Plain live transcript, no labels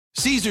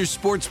Caesars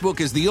Sportsbook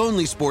is the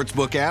only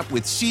sportsbook app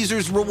with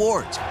Caesars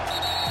Rewards.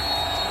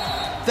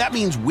 That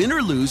means win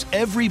or lose,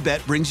 every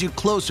bet brings you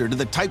closer to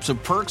the types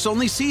of perks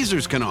only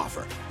Caesars can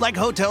offer. Like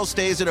hotel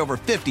stays at over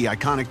 50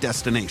 iconic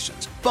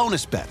destinations,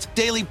 bonus bets,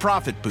 daily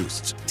profit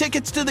boosts,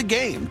 tickets to the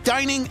game,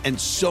 dining, and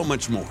so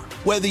much more.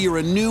 Whether you're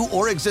a new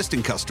or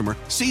existing customer,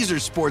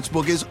 Caesars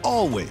Sportsbook is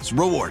always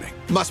rewarding.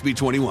 Must be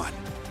 21.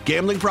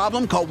 Gambling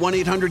problem? Call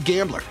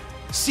 1-800-GAMBLER.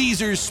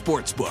 Caesars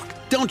Sportsbook.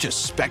 Don't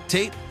just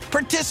spectate,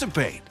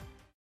 participate.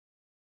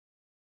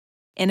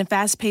 In a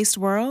fast-paced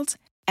world,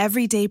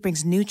 every day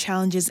brings new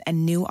challenges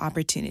and new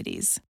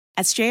opportunities.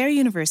 At Strayer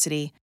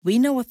University, we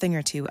know a thing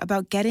or two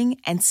about getting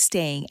and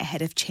staying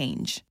ahead of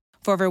change.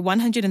 For over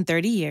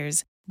 130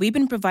 years, we've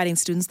been providing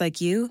students like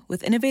you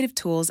with innovative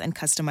tools and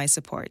customized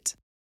support,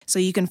 so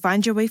you can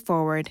find your way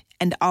forward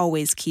and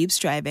always keep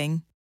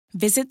striving.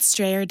 Visit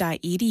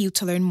strayer.edu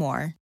to learn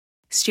more.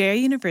 Strayer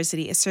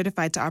University is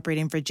certified to operate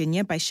in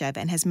Virginia by Chev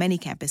and has many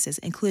campuses,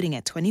 including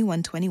at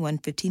 2121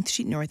 15th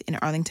Street North in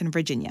Arlington,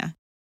 Virginia.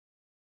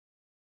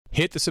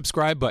 Hit the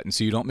subscribe button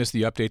so you don't miss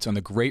the updates on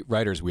the great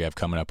writers we have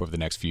coming up over the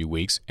next few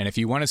weeks. And if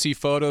you want to see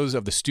photos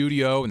of the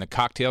studio and the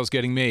cocktails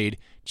getting made,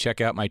 check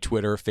out my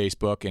Twitter,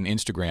 Facebook, and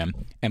Instagram.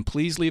 And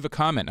please leave a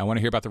comment. I want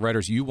to hear about the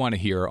writers you want to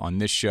hear on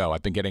this show.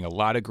 I've been getting a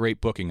lot of great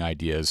booking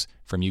ideas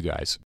from you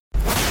guys.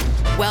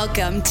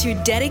 Welcome to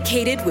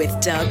Dedicated with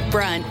Doug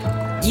Brunt.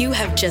 You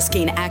have just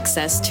gained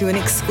access to an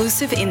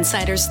exclusive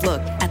insider's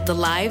look at the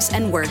lives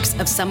and works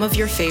of some of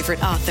your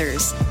favorite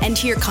authors, and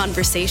hear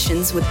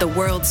conversations with the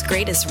world's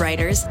greatest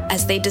writers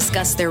as they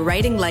discuss their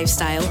writing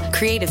lifestyle,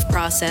 creative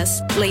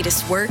process,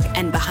 latest work,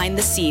 and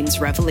behind-the-scenes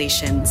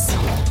revelations.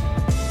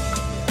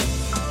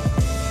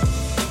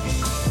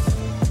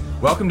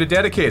 Welcome to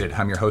Dedicated.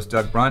 I'm your host,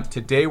 Doug Brunt.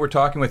 Today we're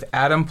talking with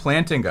Adam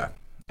Plantinga.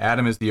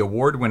 Adam is the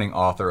award-winning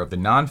author of the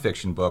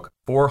nonfiction book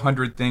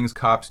 400 Things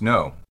Cops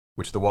Know,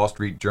 which the Wall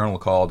Street Journal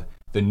called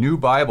the new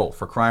Bible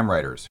for crime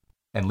writers.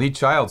 And Lee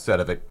Child said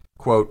of it,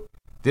 quote,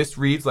 "This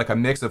reads like a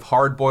mix of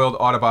hard-boiled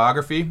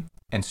autobiography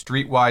and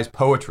streetwise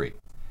poetry."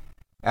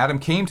 Adam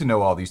came to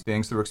know all these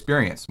things through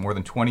experience, more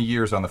than 20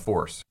 years on the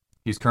force.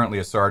 He's currently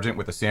a sergeant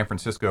with the San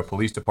Francisco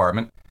Police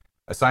Department,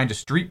 assigned to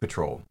street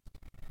patrol.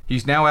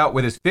 He's now out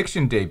with his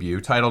fiction debut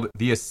titled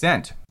The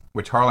Ascent,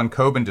 which Harlan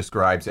Coben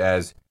describes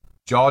as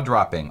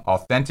jaw-dropping,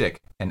 authentic,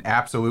 and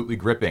absolutely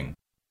gripping.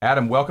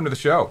 Adam, welcome to the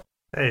show.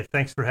 Hey,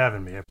 thanks for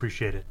having me. I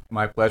appreciate it.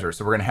 My pleasure.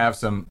 So we're going to have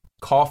some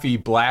coffee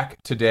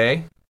black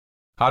today.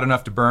 Hot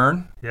enough to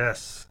burn.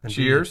 Yes. Indeed.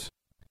 Cheers.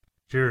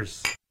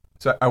 Cheers.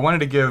 So I wanted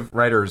to give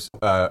writers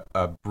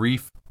a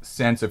brief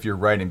sense of your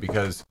writing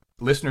because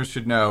listeners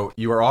should know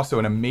you are also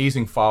an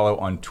amazing follow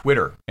on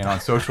Twitter and on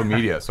social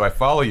media. So I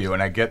follow you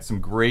and I get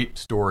some great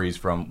stories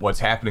from what's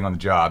happening on the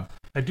job.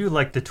 I do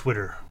like the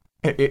Twitter.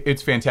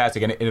 It's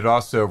fantastic, and it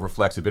also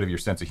reflects a bit of your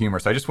sense of humor.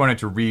 So I just wanted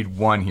to read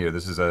one here.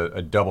 This is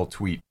a double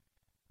tweet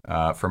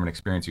from an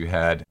experience you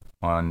had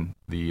on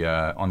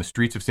the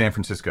streets of San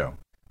Francisco.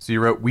 So you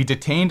wrote, "We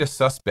detained a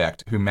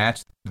suspect who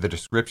matched the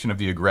description of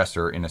the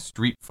aggressor in a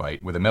street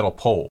fight with a metal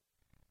pole.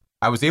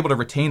 I was able to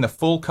retain the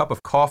full cup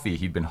of coffee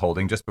he'd been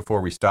holding just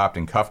before we stopped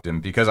and cuffed him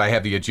because I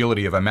have the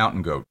agility of a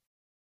mountain goat.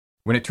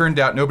 When it turned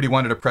out nobody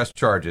wanted to press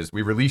charges,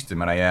 we released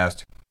him and I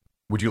asked,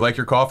 'Would you like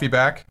your coffee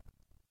back?'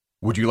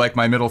 'Would you like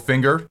my middle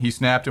finger?' He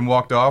snapped and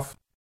walked off.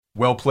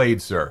 Well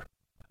played, sir."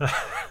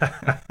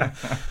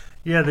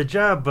 Yeah, the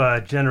job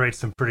generates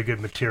some pretty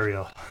good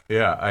material.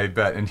 Yeah, I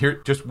bet. And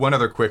here, just one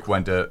other quick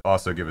one to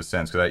also give a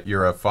sense, because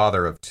you're a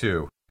father of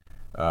two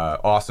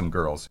awesome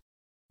girls.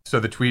 So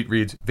the tweet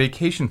reads,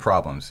 "Vacation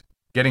problems,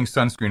 getting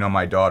sunscreen on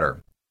my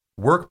daughter.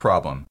 Work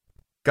problem,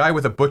 guy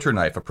with a butcher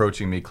knife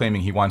approaching me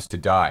claiming he wants to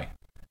die."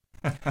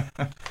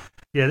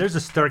 Yeah, there's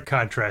a stark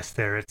contrast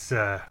there. It's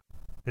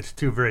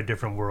two very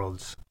different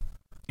worlds.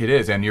 It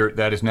is, and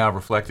that is now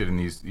reflected in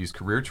these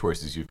career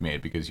choices you've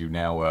made because you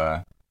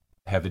now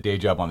have the day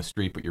job on the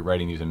street, but you're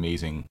writing these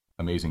amazing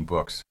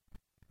books.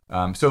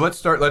 So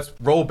let's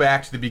roll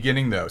back to the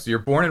beginning, though. So you're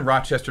born in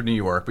Rochester, New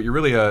York, but you're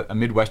really a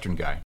Midwestern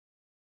guy.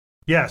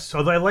 Yes,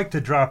 although I like to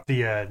drop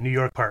the New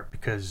York part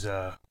because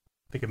I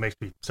think it makes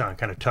me sound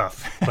kind of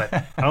tough. But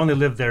I only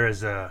lived there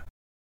as a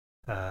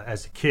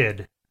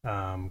kid.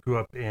 Grew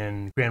up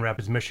in Grand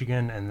Rapids,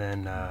 Michigan, and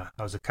then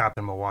I was a cop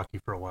in Milwaukee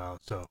for a while.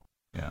 So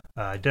yeah,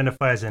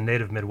 identify as a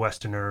native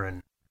Midwesterner,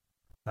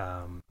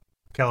 and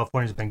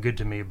California's been good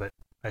to me, but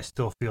I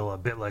still feel a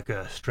bit like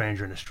a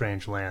stranger in a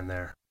strange land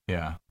there.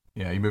 Yeah.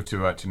 You moved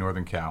to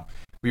Northern Cal.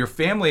 Well, your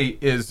family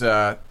is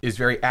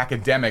very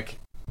academic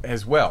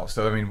as well.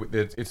 So I mean,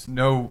 it's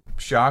no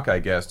shock, I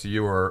guess, to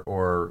you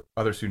or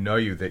others who know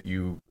you that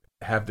you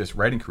have this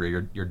writing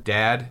career. Your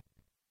dad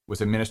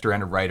was a minister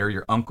and a writer.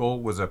 Your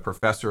uncle was a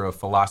professor of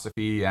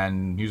philosophy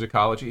and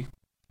musicology.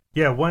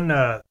 Yeah, one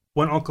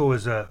uncle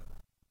was a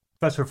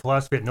professor of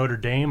philosophy at Notre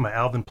Dame,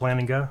 Alvin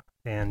Plantinga,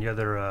 and the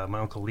other, my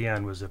uncle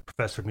Leon, was a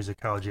professor of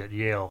musicology at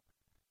Yale.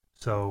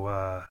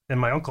 So, and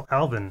my uncle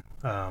Alvin,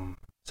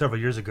 several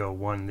years ago,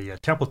 won the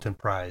Templeton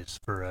Prize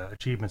for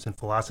achievements in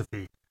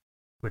philosophy,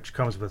 which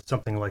comes with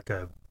something like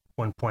a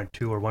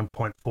 $1.2 or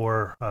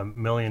 $1.4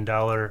 million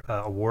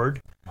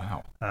award.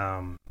 Wow.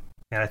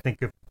 And I think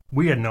if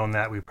we had known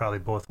that, we probably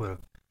both would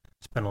have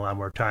spent a lot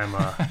more time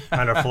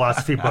on our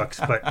philosophy books.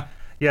 But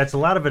yeah, it's a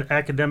lot of it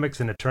academics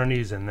and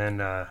attorneys, and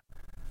then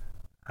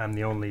I'm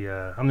the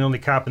only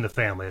cop in the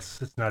family.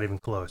 It's not even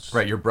close.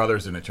 Right, your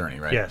brother's an attorney,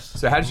 right? Yes.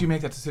 So how did you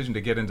make that decision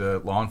to get into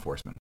law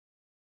enforcement?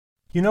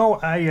 You know,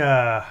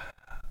 I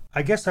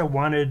guess I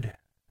wanted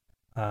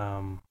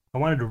a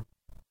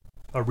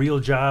real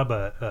job,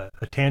 a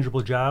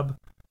tangible job,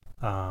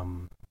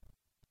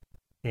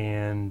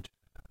 and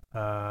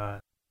I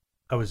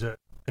was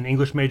an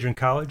English major in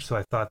college, so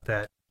I thought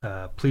that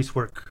police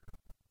work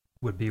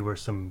would be where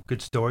some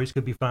good stories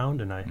could be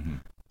found, and I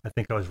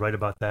think I was right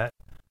about that.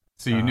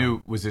 So you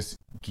knew, was this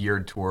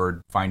geared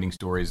toward finding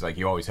stories, like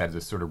you always had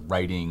this sort of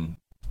writing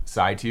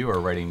side to you, or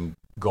writing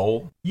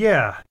goal?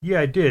 Yeah,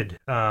 I did.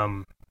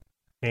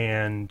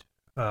 And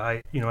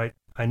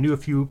I knew a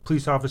few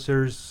police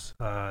officers,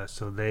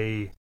 so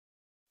I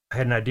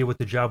had an idea what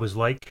the job was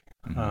like.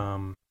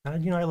 I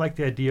liked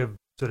the idea of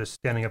sort of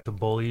standing up to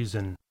bullies,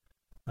 and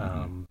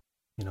I'm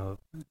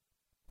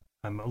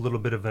a little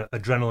bit of an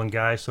adrenaline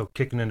guy, so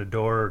kicking in a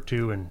door or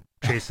two and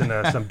chasing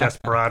some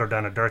desperado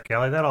down a dark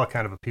alley, that all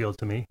kind of appealed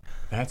to me.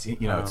 That's,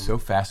 it's so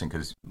fascinating,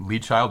 because Lee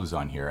Child was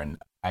on here, and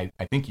I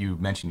think you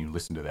mentioned you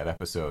listened to that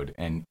episode,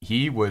 and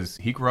he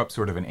grew up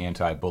sort of an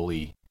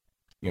anti-bully,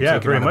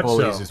 very much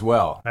bullies so as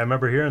well. I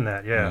remember hearing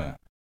that, yeah.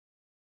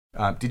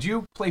 Did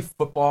you play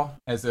football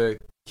as a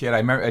kid? I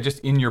remember, just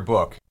in your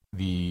book,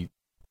 the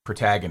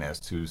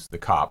protagonist, who's the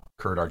cop,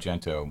 Kurt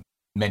Argento,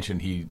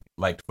 mentioned he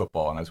liked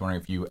football, and I was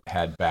wondering if you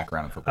had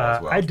background in football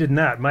as well. I did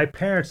not. My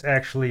parents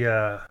actually,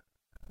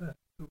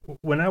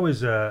 when I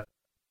was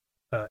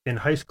in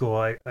high school,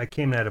 I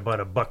came in at about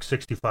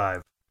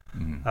 $165,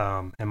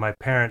 and my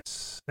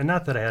parents, and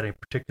not that I had any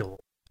particular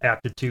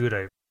aptitude,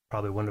 I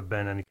probably wouldn't have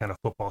been any kind of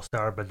football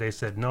star, but they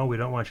said, no, we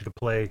don't want you to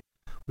play,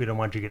 we don't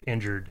want you to get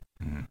injured.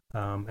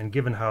 And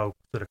given how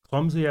sort of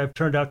clumsy I've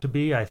turned out to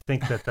be, I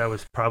think that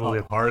was probably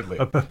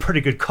a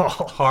pretty good call.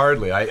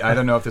 Hardly. I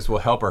don't know if this will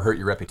help or hurt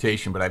your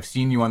reputation, but I've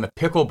seen you on the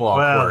pickleball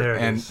court,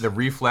 and the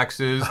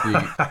reflexes,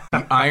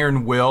 the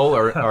iron will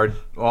are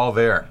all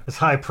there. It's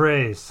high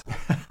praise.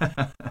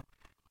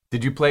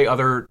 Did you play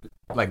other,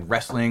 like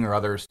wrestling or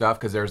other stuff?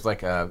 Because there's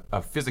like a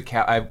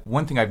physical.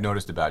 One thing I've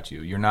noticed about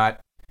you, you're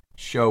not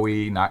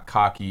showy, not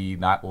cocky,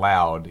 not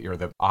loud. You're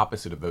the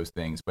opposite of those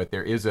things, but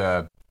there is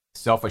a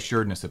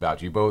self-assuredness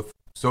about you, both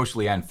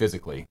socially and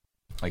physically.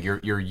 Like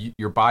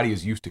your body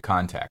is used to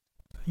contact.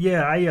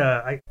 Yeah,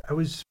 I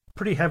was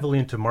pretty heavily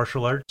into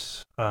martial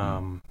arts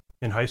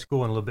in high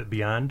school and a little bit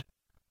beyond.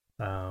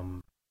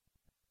 And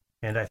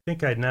I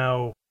think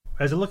now,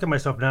 as I look at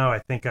myself now, I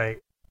think I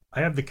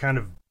have the kind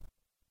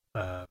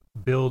of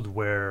build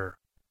where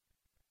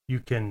you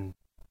can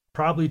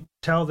probably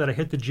tell that I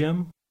hit the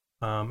gym,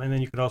 and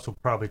then you can also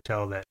probably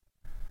tell that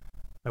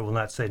I will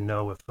not say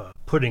no if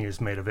pudding is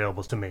made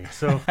available to me.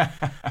 So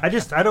I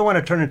don't want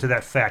to turn into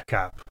that fat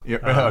cop.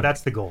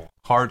 That's the goal.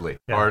 Hardly.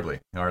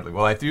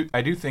 Well, I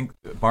do think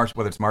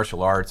whether it's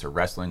martial arts or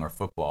wrestling or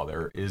football,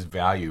 there is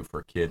value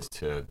for kids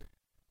to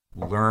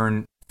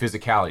learn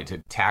physicality, to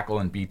tackle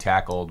and be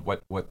tackled.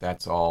 What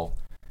that's all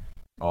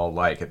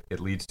like. It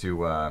leads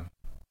to I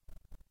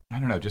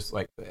don't know, just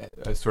like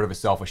a sort of a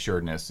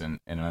self-assuredness and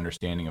an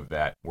understanding of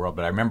that world.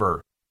 But I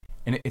remember.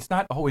 And it's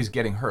not always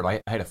getting hurt.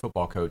 I had a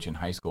football coach in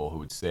high school who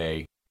would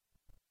say,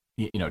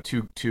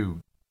 two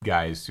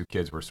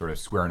kids were sort of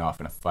squaring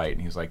off in a fight,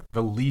 and he was like,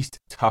 the least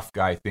tough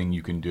guy thing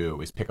you can do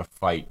is pick a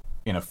fight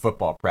in a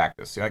football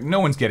practice. Like, no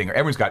one's getting hurt.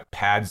 Everyone's got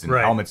pads and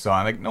helmets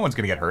on. Like, no one's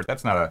going to get hurt.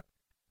 That's not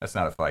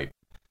a fight.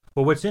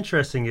 Well, what's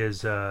interesting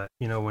is,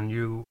 when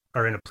you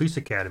are in a police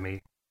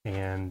academy,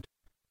 and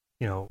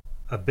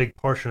a big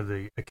portion of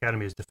the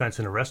academy is defense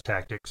and arrest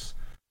tactics,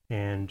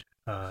 and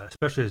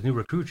especially as new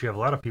recruits, you have a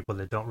lot of people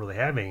that don't really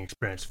have any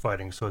experience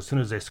fighting. So as soon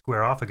as they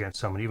square off against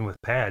someone, even with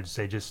pads,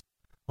 a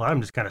lot of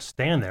them just kind of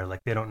stand there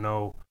like they don't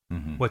know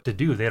what to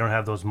do. They don't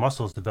have those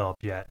muscles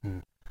developed yet.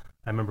 And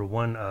I remember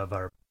one of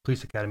our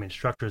police academy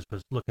instructors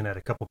was looking at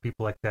a couple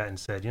people like that and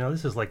said,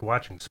 this is like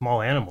watching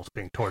small animals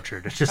being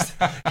tortured. It's just,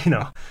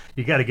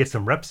 you got to get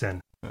some reps in.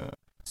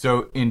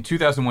 So in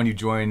 2001, you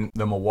joined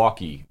the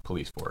Milwaukee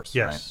Police Force.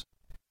 Yes.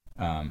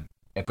 Right?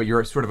 But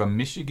you're sort of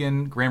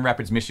a Grand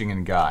Rapids,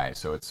 Michigan guy.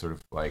 So it's sort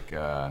of like,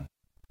 I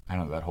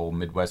don't know, that whole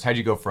Midwest. How'd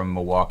you go from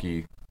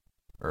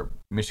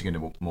Michigan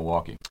to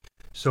Milwaukee?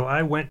 So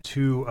I went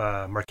to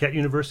Marquette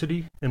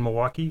University in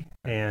Milwaukee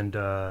and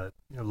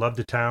loved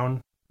the town,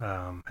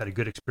 had a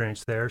good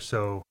experience there.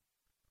 So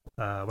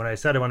when I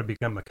decided I wanted to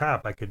become a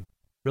cop, I could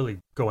really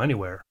go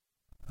anywhere.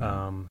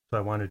 So I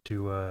wanted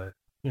to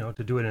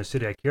do it in a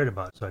city I cared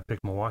about. So I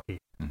picked Milwaukee.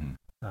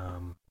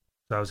 So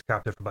I was a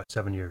cop there for about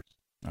 7 years.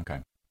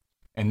 Okay.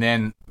 And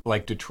then,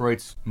 like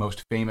Detroit's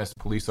most famous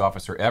police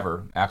officer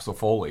ever, Axel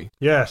Foley.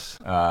 Yes.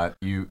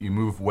 You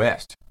moved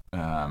west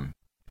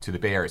to the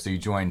Bay Area. So you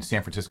joined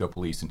San Francisco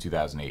Police in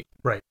 2008.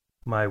 Right.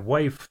 My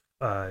wife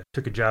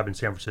took a job in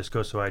San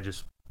Francisco, so I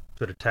just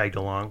sort of tagged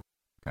along.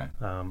 Okay.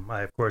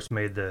 I, of course,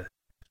 made the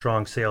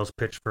strong sales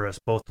pitch for us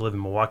both to live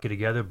in Milwaukee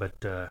together, but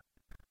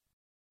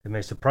it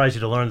may surprise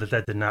you to learn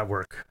that did not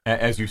work.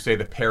 As you say,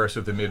 the Paris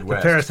of the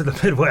Midwest. The Paris of the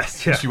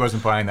Midwest, yeah. She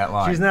wasn't buying that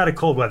line. She's not a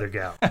cold weather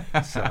gal.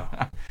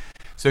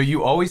 So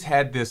you always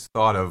had this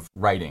thought of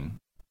writing.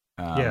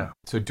 Yeah.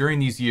 So during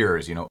these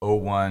years,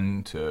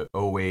 01 to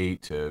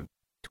 08 to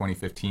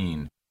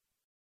 2015,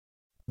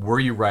 were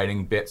you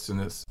writing bits in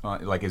this?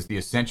 Is the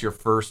Ascent your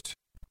first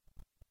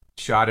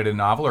shot at a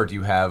novel, or do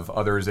you have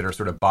others that are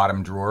sort of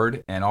bottom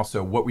drawered? And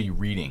also, what were you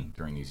reading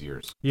during these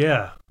years?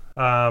 Yeah.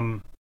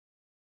 So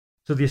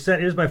the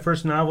Ascent is my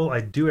first novel.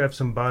 I do have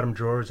some bottom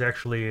drawers,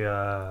 actually.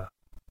 Count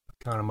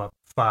them up,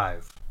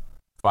 5.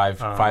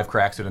 Five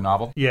cracks at a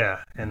novel? Yeah,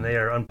 and they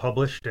are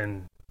unpublished,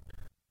 and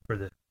for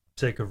the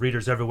sake of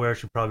readers everywhere,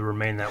 should probably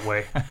remain that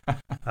way.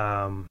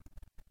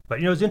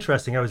 But it's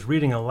interesting. I was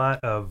reading a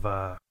lot of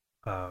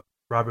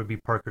Robert B.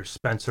 Parker's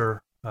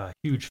Spencer.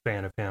 Huge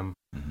fan of him.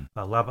 Mm-hmm.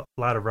 A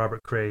lot of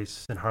Robert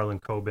Crace and Harlan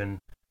Coben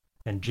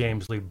and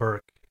James Lee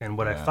Burke. And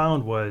what I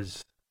found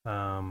was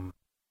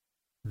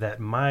that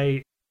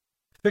my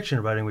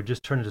fiction writing would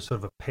just turn into sort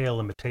of a pale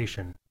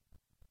imitation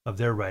of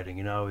their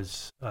writing. I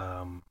was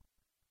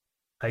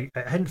I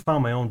hadn't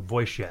found my own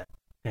voice yet,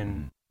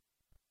 and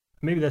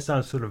maybe that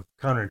sounds sort of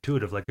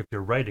counterintuitive. Like if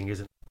your writing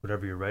isn't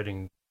whatever you're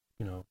writing,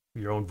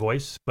 your own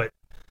voice, but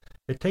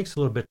it takes a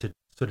little bit to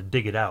sort of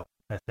dig it out,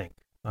 I think.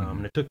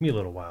 And it took me a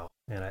little while,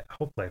 and I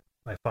hope I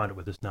found it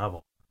with this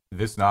novel.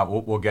 This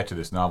novel, we'll get to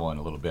this novel in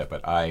a little bit,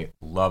 but I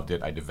loved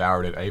it. I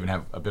devoured it. I even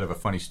have a bit of a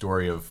funny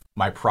story of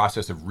my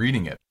process of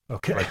reading it.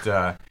 Okay.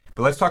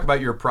 But let's talk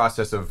about your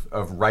process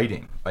of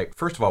writing. Like,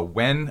 first of all,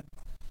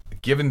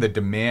 given the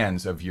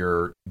demands of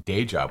your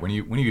day job, when are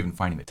you even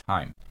finding the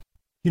time?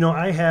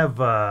 I have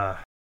my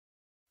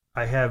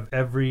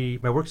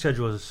work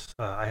schedule is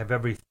I have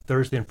every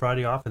Thursday and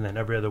Friday off, and then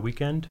every other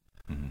weekend.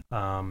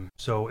 Mm-hmm.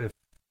 So if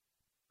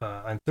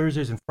on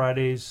Thursdays and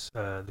Fridays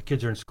the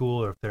kids are in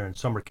school, or if they're in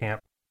summer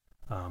camp,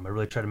 I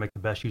really try to make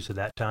the best use of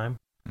that time.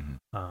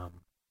 Mm-hmm.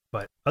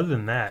 But other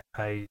than that,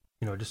 I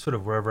just sort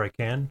of wherever I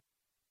can.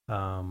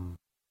 I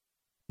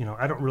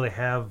don't really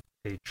have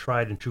a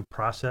tried and true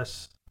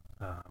process.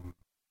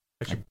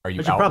 Are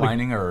you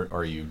outlining, or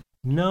are you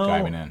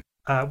diving in?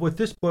 With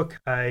this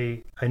book,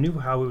 I knew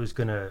how it was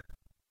going to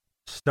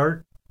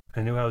start.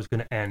 I knew how it was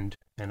going to end,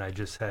 and I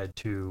just had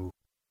to,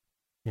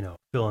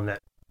 fill in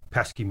that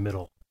pesky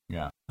middle.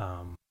 Yeah.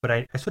 But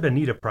I sort of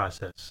need a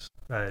process.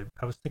 I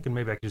was thinking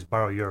maybe I could just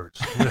borrow yours.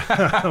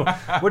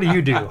 What do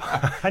you do?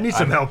 I need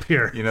some help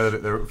here.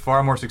 There are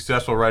far more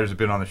successful writers have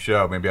been on the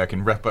show. Maybe I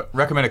can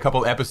recommend a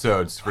couple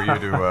episodes for you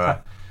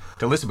to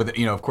listen. But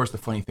of course, the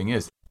funny thing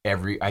is,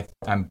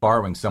 I'm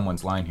borrowing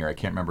someone's line here. I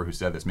can't remember who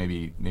said this.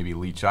 Maybe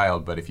Lee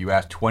Child. But if you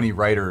ask 20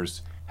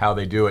 writers how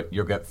they do it,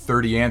 you'll get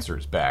 30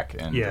 answers back.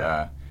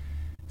 And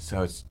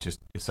so it's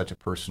such a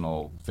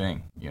personal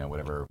thing.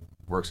 Whatever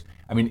works.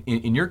 I mean,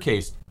 in your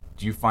case,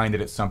 do you find that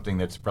it's something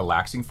that's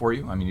relaxing for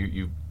you? I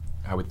mean,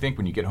 I would think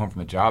when you get home from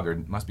the job,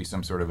 there must be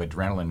some sort of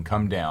adrenaline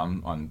come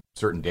down on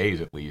certain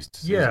days, at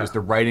least. Yeah. Is the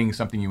writing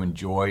something you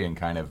enjoy and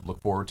kind of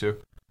look forward to?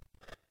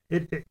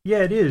 It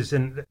is,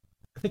 and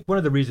I think one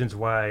of the reasons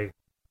why,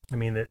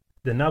 the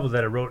novel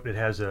that I wrote, it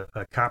has a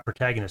cop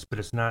protagonist, but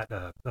it's not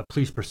a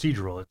police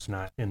procedural. It's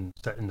not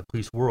set in the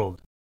police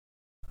world.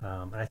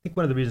 And I think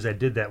one of the reasons I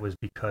did that was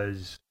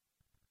because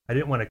I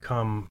didn't want to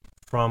come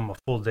from a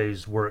full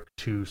day's work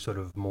to sort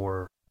of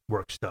more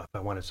work stuff. I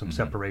wanted some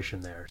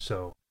separation there.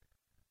 So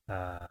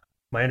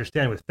my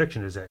understanding with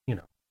fiction is that, you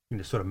can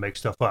just sort of make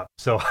stuff up.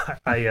 So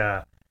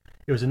it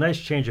was a nice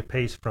change of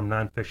pace from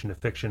nonfiction to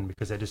fiction,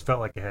 because I just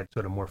felt like I had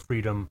sort of more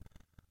freedom.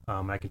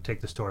 I could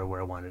take the story where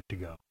I wanted it to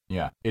go.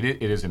 Yeah, it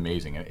is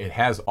amazing. It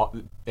has,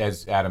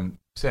 as Adam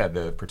said,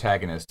 the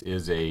protagonist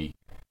is a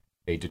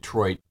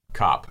Detroit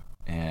cop,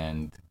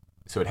 and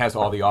so it has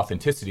all the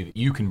authenticity that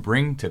you can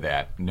bring to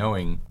that,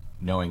 knowing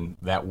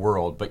that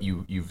world, but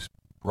you've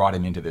brought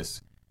him into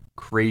this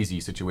crazy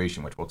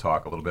situation, which we'll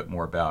talk a little bit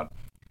more about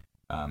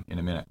in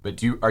a minute.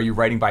 But are you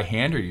writing by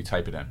hand, or do you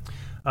type it in?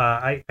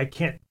 I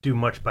can't do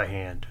much by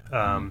hand.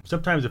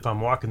 Sometimes if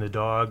I'm walking the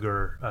dog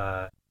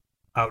or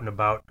out and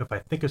about, if I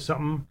think of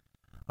something,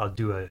 I'll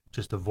do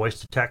just a voice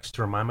to text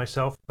to remind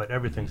myself, but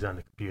everything's on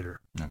the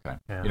computer. Okay.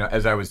 Yeah.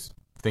 As I was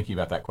thinking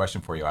about that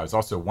question for you, I was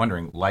also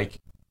wondering,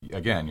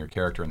 again, your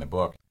character in the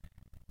book,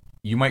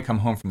 you might come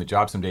home from the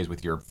job some days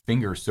with your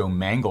fingers so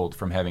mangled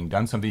from having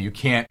done something you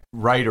can't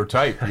write or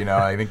type.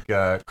 I think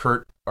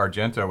Kurt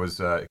Argento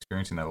was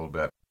experiencing that a little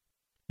bit.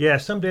 Yeah,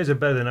 some days are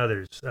better than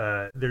others.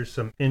 There's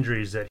some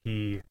injuries that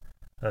he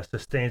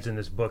sustains in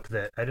this book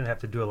that I didn't have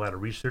to do a lot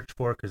of research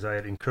for, because I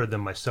had incurred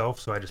them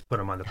myself, so I just put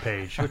them on the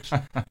page, which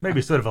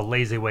maybe sort of a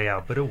lazy way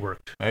out, but it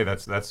worked. Hey,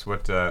 that's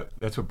what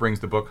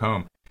brings the book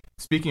home.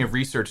 Speaking of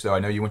research, though, I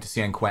know you went to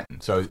San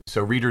Quentin,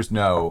 so readers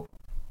know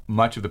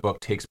much of the book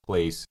takes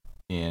place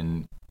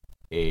in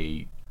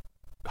a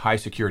high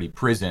security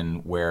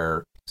prison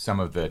where some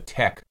of the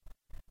tech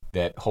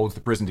that holds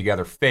the prison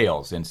together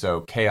fails, and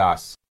so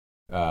chaos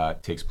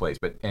takes place.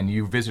 And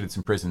you visited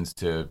some prisons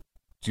to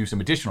do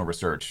some additional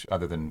research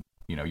other than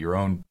your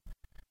own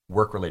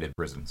work-related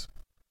prisons.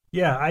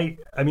 Yeah, I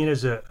mean,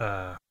 as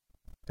a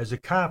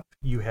cop,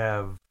 you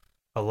have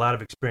a lot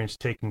of experience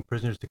taking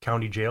prisoners to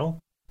county jail,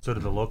 sort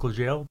of the local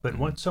jail. But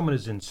once someone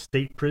is in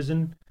state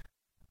prison,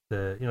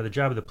 the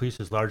job of the police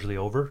is largely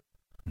over,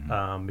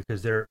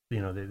 because they've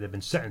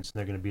been sentenced and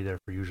they're going to be there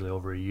for usually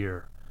over a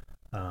year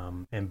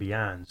and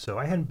beyond. So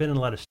I hadn't been in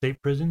a lot of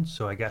state prisons,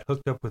 so I got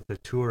hooked up with the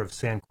tour of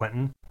San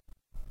Quentin,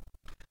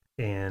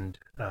 and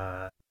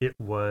this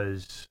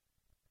was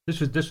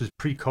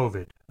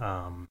pre-COVID,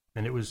 and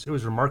it was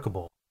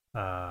remarkable.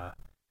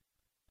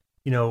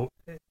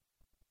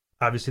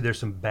 Obviously there's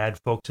some bad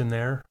folks in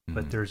there,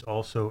 but there's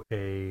also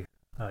I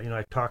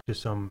talked to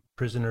some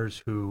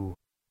prisoners who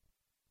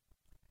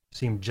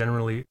seem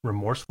generally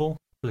remorseful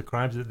for the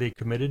crimes that they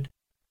committed.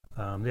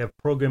 They have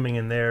programming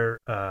in there.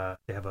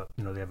 They have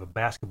a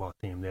basketball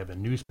team. They have a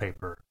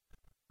newspaper.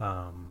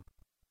 The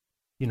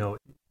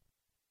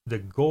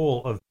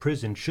goal of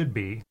prison should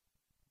be,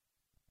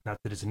 not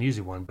that it's an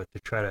easy one, but to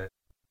try to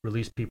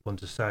release people in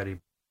society,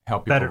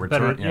 help people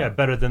return,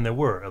 better than they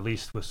were, at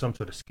least with some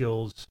sort of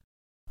skills,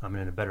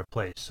 in a better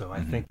place. So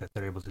I think that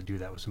they're able to do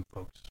that with some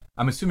folks.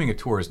 I'm assuming a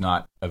tour is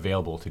not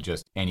available to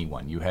just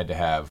anyone. You had to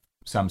have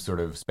some sort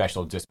of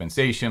special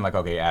dispensation, like,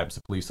 okay, Adam's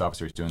a police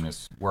officer, is doing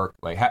this work.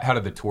 Like, how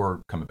did the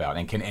tour come about?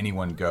 And can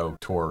anyone go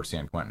tour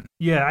San Quentin?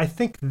 Yeah, I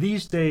think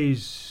these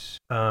days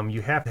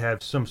you have to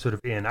have some sort of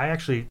in. I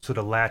actually sort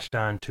of latched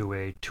on to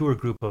a tour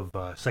group of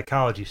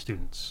psychology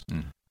students.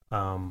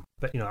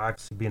 But,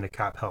 obviously being a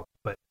cop helped.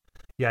 But,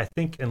 yeah, I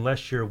think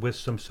unless you're with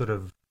some sort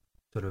of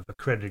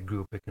accredited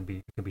group, it can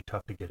be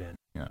tough to get in.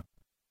 Yeah.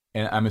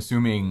 And I'm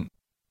assuming,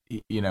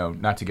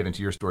 not to get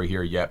into your story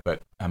here yet,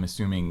 but I'm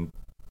assuming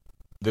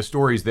the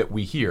stories that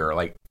we hear,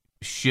 like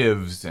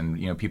shivs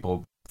and,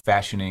 people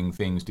fashioning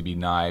things to be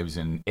knives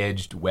and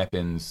edged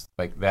weapons,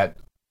 like that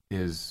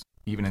is,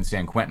 even in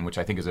San Quentin, which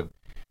I think is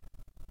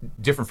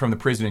different from the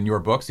prison in your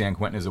book. San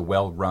Quentin is a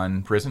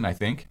well-run prison, I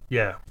think.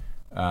 Yeah.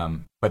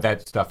 But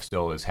that stuff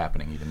still is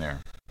happening even there.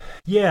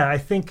 Yeah, I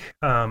think,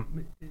 I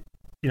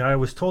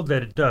was told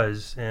that it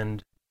does.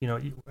 And,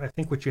 I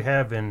think what you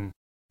have in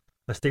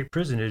a state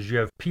prison is you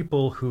have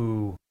people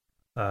who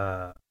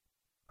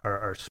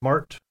are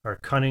smart, are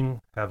cunning,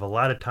 have a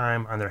lot of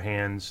time on their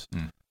hands,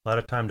 a lot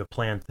of time to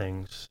plan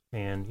things.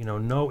 And,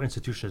 no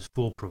institution is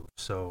foolproof.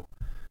 So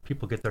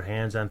people get their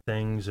hands on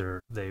things,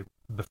 or they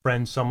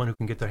befriend someone who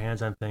can get their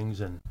hands on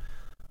things. And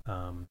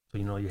so,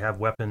 you have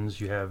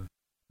weapons,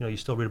 you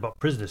still read about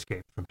prison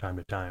escapes from time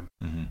to time,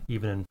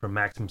 even from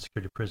maximum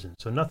security prisons.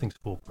 So nothing's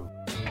foolproof.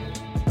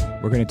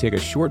 We're going to take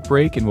a short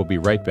break, and we'll be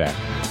right back.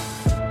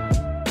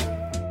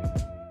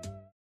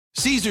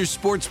 Caesars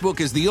Sportsbook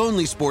is the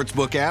only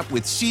sportsbook app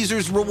with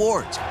Caesars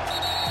Rewards.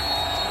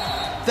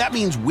 That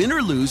means win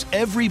or lose,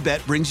 every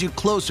bet brings you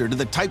closer to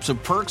the types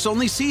of perks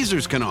only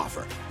Caesars can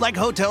offer, like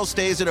hotel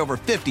stays at over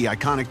 50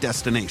 iconic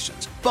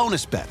destinations,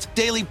 bonus bets,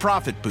 daily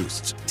profit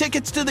boosts,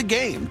 tickets to the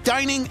game,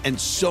 dining, and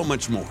so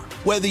much more.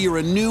 Whether you're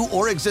a new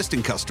or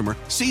existing customer,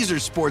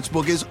 Caesars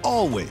Sportsbook is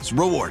always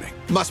rewarding.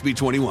 Must be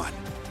 21.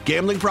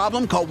 Gambling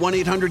problem? Call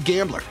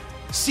 1-800-GAMBLER.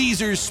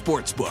 Caesars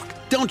Sportsbook.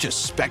 Don't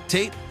just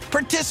spectate,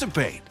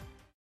 participate.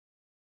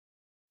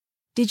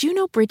 Did you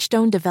know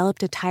Bridgestone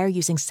developed a tire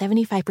using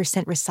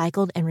 75%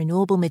 recycled and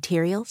renewable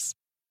materials?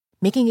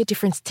 Making a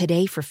difference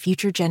today for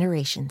future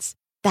generations.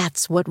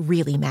 That's what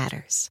really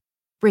matters.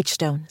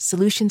 Bridgestone,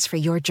 solutions for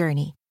your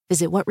journey.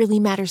 Visit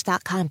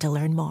whatreallymatters.com to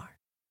learn more.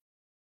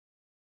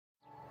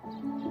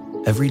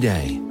 Every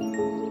day,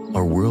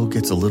 our world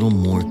gets a little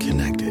more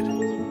connected,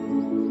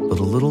 but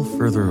a little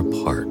further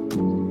apart.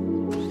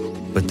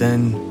 But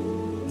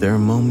then, there are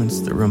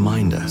moments that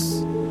remind us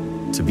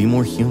to be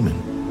more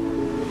human.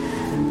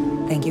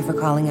 Thank you for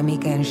calling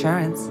Amica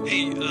Insurance.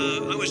 Hey,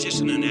 I was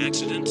just in an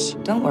accident.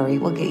 Don't worry,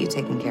 we'll get you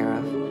taken care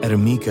of. At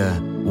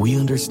Amica, we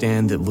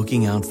understand that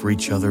looking out for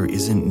each other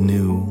isn't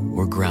new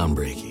or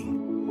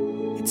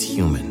groundbreaking. It's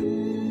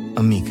human.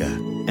 Amica,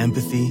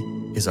 empathy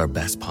is our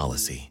best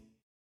policy.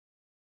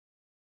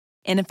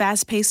 In a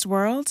fast-paced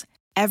world,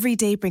 every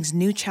day brings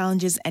new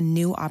challenges and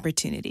new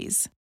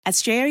opportunities. At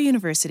Strayer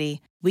University,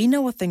 we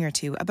know a thing or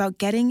two about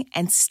getting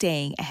and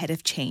staying ahead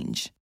of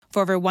change.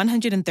 For over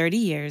 130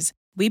 years,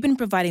 we've been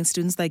providing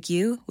students like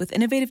you with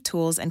innovative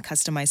tools and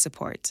customized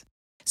support,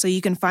 so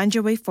you can find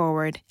your way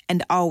forward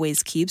and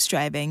always keep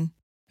striving.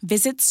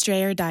 Visit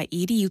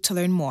strayer.edu to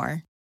learn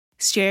more.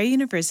 Strayer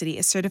University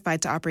is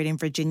certified to operate in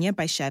Virginia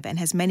by Chev and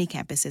has many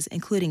campuses,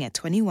 including at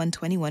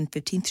 2121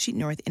 15th Street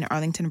North in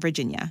Arlington,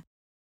 Virginia.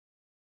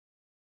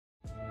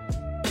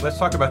 Let's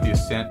talk about the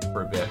Ascent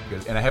for a bit,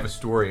 and I have a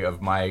story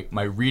of my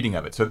reading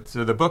of it. So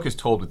the book is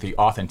told with the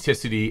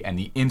authenticity and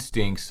the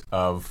instincts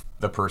of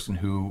the person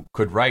who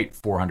could write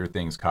 400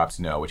 Things Cops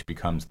Know, which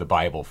becomes the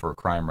Bible for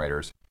crime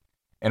writers,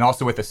 and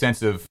also with a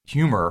sense of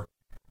humor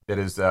that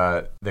is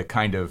the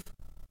kind of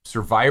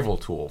survival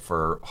tool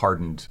for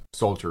hardened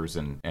soldiers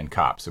and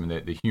cops. I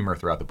mean, the humor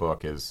throughout the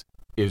book is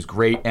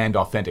great and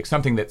authentic,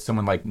 something that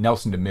someone like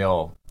Nelson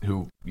DeMille,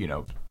 who,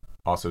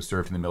 also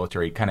served in the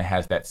military, kind of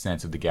has that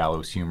sense of the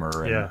gallows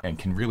humor and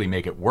can really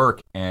make it work.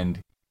 And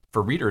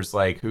for readers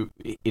like who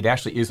it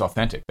actually is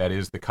authentic. That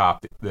is the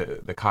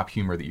cop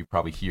humor that you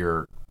probably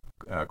hear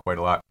quite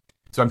a lot.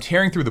 So I'm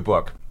tearing through the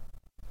book,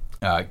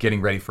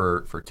 getting ready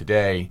for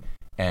today,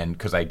 and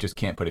because I just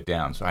can't put it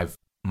down. So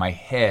my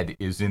head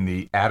is in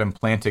the Adam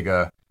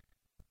Plantinga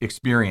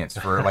experience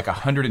for like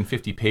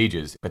 150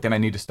 pages, but then I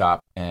need to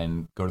stop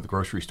and go to the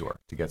grocery store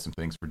to get some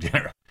things for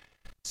dinner.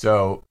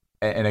 So,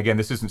 and again,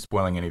 this isn't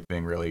spoiling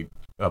anything really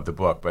of the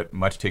book, but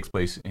much takes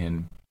place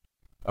in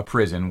a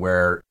prison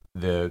where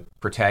the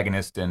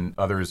protagonist and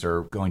others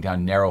are going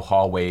down narrow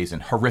hallways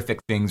and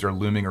horrific things are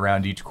looming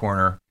around each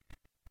corner.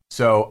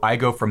 So I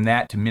go from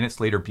that to minutes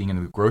later being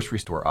in the grocery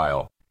store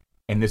aisle,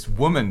 and this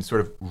woman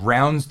sort of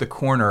rounds the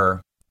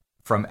corner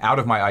from out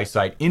of my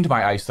eyesight into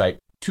my eyesight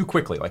too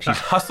quickly. Like she's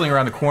hustling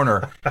around the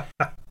corner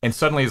and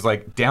suddenly is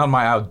like down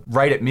my aisle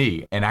right at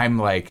me. And I'm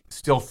like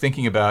still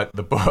thinking about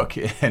the book,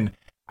 and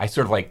I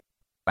sort of like,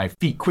 my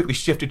feet quickly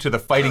shifted to the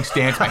fighting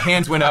stance. My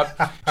hands went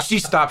up. She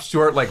stopped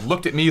short, like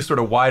looked at me sort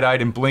of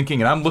wide-eyed and blinking,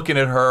 and I'm looking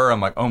at her.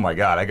 I'm like, oh my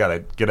God, I got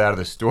to get out of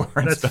the store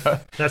and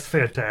stuff. That's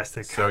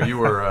fantastic. So you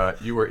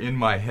were in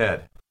my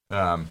head.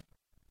 But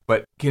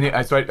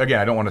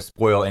I don't want to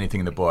spoil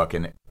anything in the book,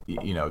 and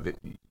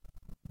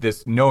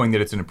this knowing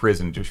that it's in a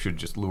prison should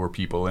just lure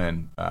people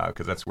in,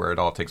 because that's where it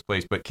all takes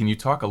place. But can you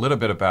talk a little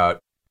bit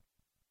about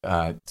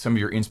some of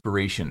your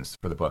inspirations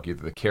for the book,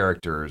 either the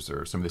characters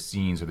or some of the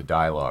scenes or the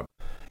dialogue?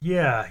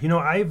 Yeah,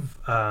 I've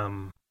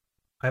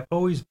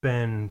always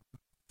been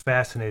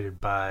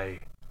fascinated by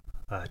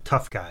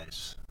tough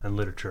guys in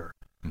literature,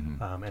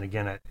 and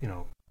again,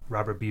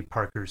 Robert B.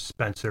 Parker's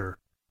Spencer,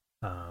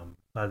 a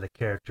lot of the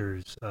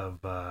characters of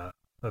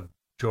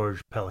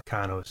George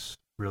Pelecanos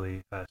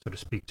really sort of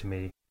speak to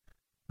me.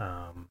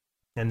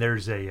 And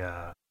there's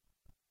this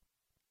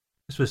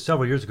was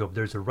several years ago, but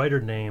there's a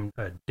writer named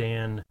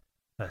Dan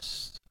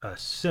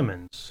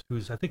Simmons,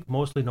 who's I think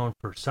mostly known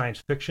for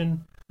science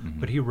fiction,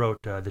 but he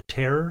wrote The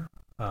Terror,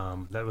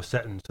 that was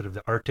set in sort of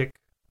the Arctic.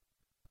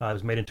 It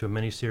was made into a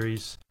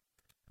miniseries.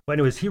 But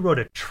anyways, he wrote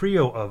a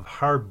trio of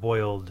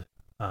hard-boiled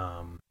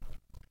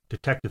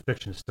detective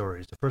fiction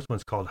stories. The first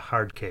one's called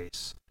Hard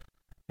Case,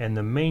 and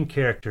the main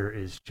character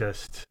is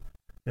just,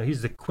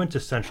 he's the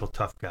quintessential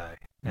tough guy,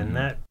 and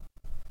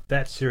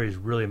that series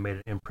really made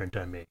an imprint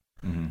on me.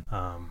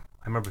 I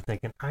remember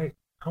thinking, I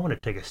want to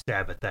take a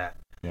stab at that.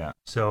 Yeah.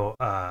 So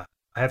I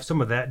have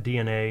some of that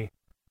DNA,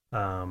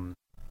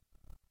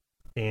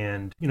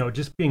 and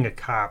just being a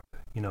cop,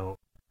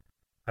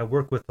 I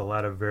work with a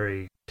lot of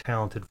very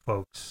talented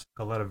folks,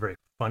 a lot of very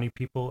funny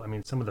people. I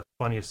mean, some of the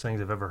funniest things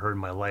I've ever heard in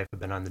my life have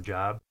been on the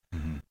job.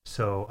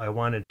 So I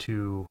wanted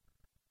to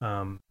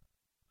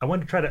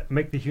try to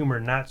make the humor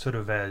not sort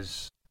of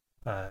as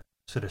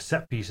sort of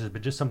set pieces,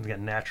 but just something that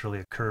naturally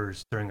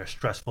occurs during a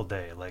stressful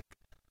day, like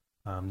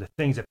the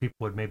things that people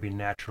would maybe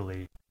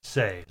naturally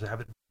say. So I have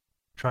it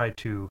try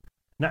to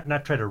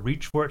not try to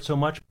reach for it so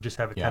much, but just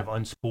have it kind of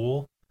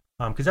unspool,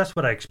 because that's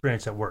what I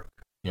experience at work.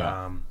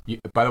 Yeah.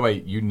 By the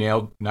way, you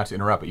nailed, not to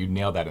interrupt, but you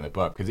nailed that in the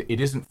book, because it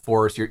isn't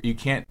forced. You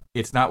can't.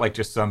 It's not like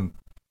just some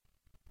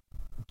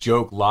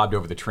joke lobbed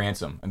over the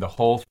transom, and the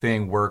whole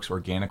thing works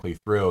organically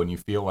through, and you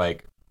feel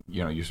like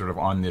you're sort of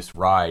on this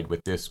ride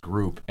with this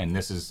group, and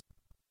this is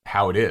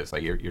how it is.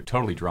 Like you're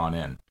totally drawn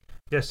in.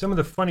 Yeah, some of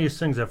the funniest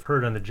things I've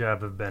heard on the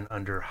job have been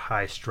under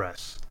high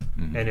stress,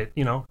 and it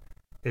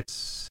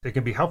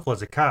can be helpful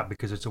as a cop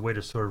because it's a way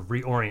to sort of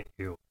reorient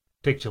you,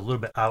 takes you a little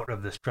bit out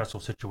of the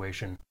stressful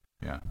situation.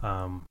 Yeah.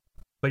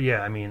 But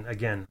yeah, I mean,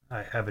 again,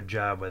 I have a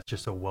job with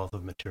just a wealth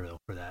of material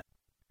for that.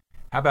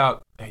 How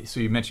about, so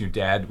you mentioned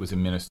your dad was a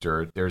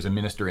minister. There's a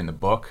minister in the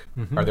book.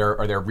 Are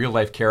there real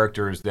life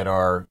characters that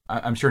are,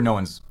 I'm sure no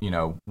one's,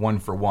 one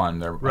for one,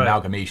 they're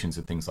amalgamations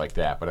and things like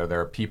that, but are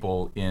there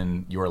people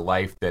in your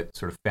life that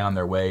sort of found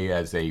their way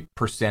as a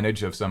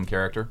percentage of some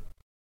character?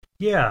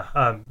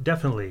 Yeah,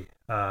 definitely.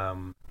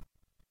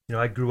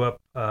 I grew up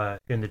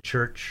in the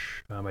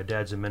church. My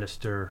dad's a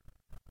minister.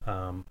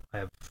 I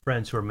have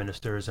friends who are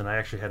ministers, and I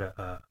actually had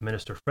a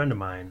minister friend of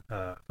mine,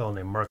 a fellow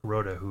named Mark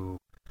Rhoda, who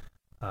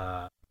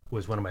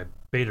was one of my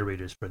beta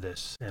readers for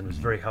this, and was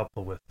very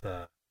helpful with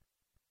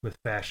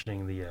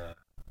fashioning the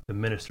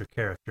minister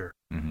character.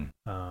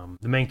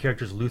 The main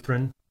character is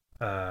Lutheran,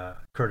 Kurt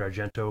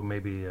Argento.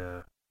 Maybe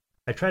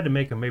I tried to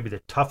make him maybe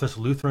the toughest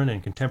Lutheran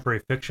in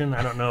contemporary fiction.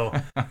 I don't know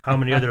how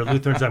many other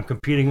Lutherans I'm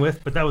competing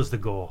with, but that was the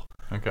goal.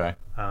 Okay.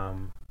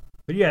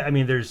 But yeah, I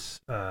mean, there's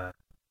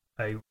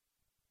I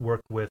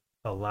work with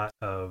a lot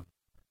of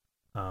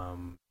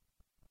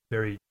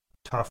very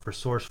tough,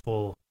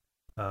 resourceful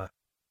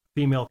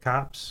female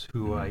cops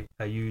who I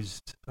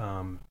used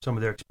some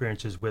of their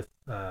experiences with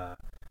one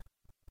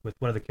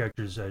of the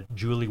characters,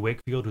 Julie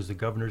Wakefield, who's the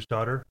governor's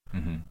daughter.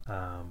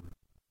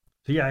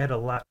 So yeah, I had a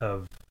lot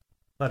of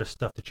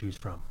stuff to choose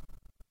from.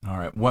 All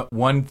right.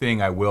 One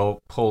thing I will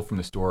pull from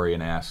the story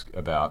and ask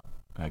about,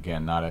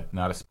 again, not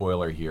a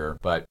spoiler here,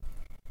 but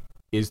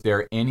is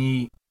there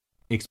any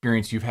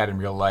experience you've had in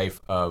real life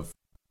of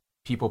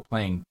people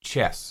playing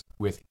chess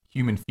with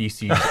human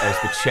feces as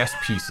the chess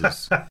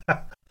pieces?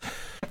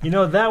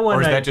 That one.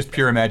 Or is that just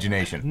pure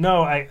imagination?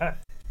 No,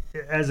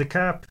 as a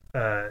cop,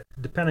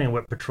 depending on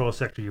what patrol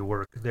sector you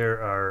work,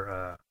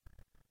 there's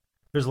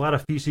a lot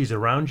of feces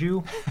around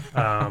you,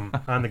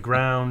 on the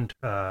ground.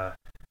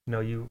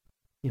 You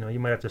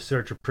might have to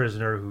search a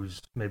prisoner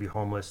who's maybe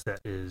homeless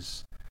that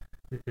is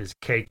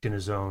caked in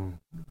his own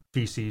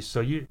feces.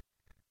 So you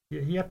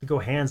have to go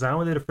hands-on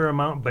with it a fair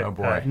amount. But oh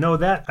boy.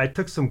 That I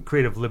took some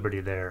creative liberty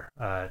there.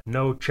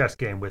 No chess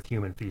game with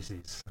human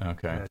feces.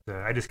 Okay.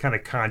 I just kind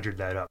of conjured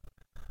that up.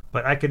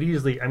 But I could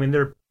easily,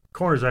 there are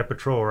corners I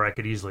patrol where I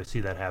could easily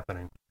see that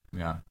happening.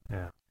 Yeah.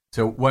 Yeah.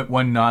 So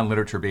one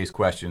non-literature based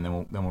question,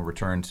 then we'll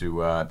return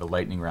to the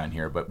lightning round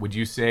here. But would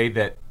you say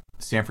that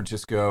San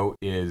Francisco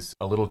is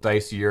a little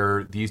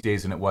dicier these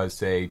days than it was,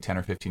 say, 10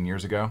 or 15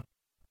 years ago?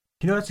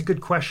 That's a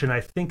good question.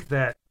 I think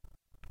that,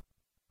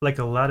 like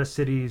a lot of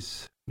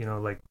cities,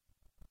 like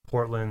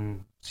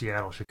Portland,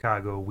 Seattle,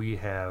 Chicago, we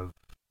have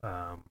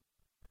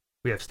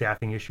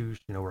staffing issues.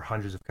 We're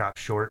hundreds of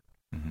cops short.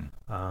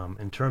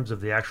 Mm-hmm. In terms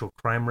of the actual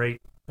crime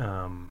rate,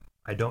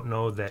 I don't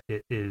know that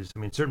it is.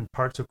 Certain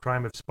parts of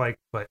crime have spiked,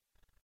 but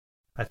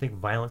I think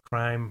violent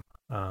crime,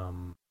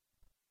 that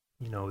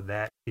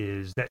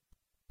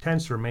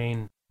tends to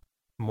remain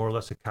more or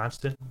less a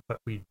constant. But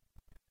we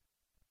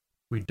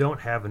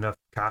don't have enough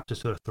cops to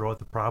sort of throw at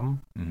the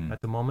problem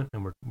at the moment,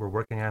 and we're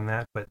working on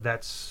that. But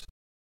that's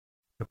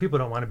people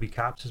don't want to be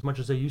cops as much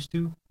as they used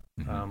to.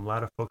 Mm-hmm. A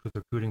lot of folks with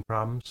recruiting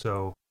problems,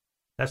 so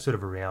that's sort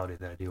of a reality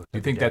that I deal with. Do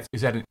you think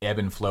is that an ebb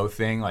and flow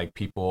thing? Like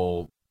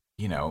people,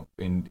 in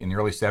the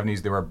early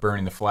 70s they were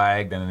burning the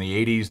flag, then in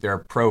the 80s they're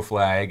pro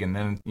flag, and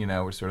then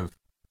we're sort of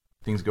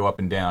things go up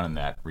and down in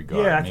that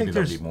regard. Yeah, I Maybe think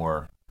there'll be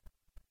more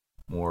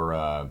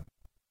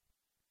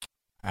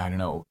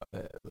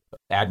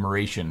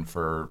admiration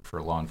for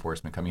law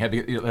enforcement coming.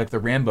 Like the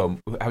Rambo.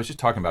 I was just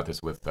talking about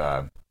this with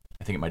I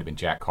think it might have been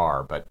Jack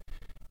Carr, but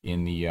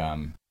in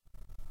the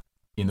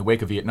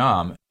wake of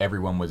Vietnam,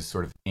 everyone was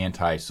sort of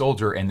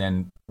anti-soldier, and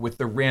then with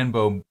the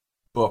Rambo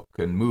book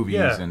and movies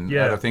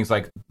other things,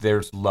 like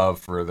there's love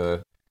for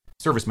the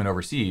servicemen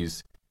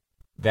overseas.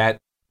 That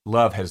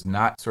love has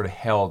not sort of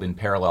held in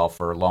parallel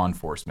for law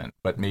enforcement,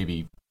 but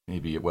maybe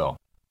it will.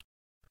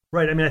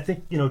 Right. I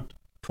think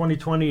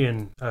 2020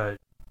 and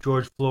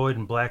George Floyd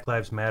and Black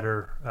Lives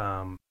Matter.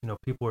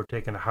 People are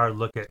taking a hard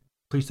look at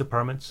police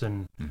departments,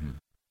 and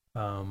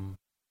and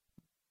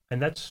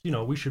that's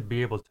we should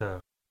be able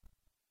to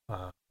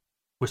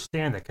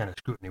withstand that kind of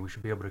scrutiny. We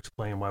should be able to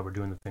explain why we're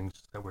doing the things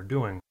that we're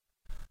doing.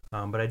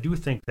 But I do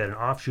think that an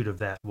offshoot of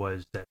that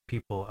was that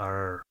people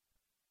are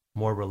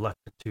more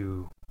reluctant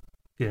to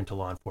get into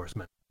law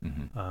enforcement.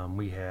 Mm-hmm.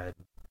 We had,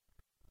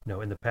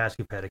 in the past,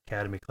 we've had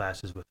academy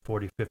classes with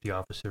 40, 50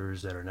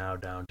 officers that are now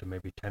down to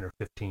maybe 10 or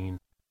 15.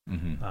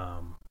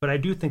 Mm-hmm. But I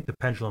do think the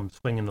pendulum's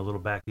swinging a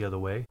little back the other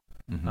way.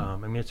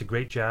 Mm-hmm. It's a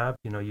great job.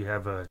 You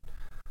have a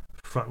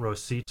front row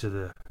seat to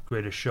the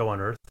greatest show on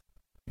earth.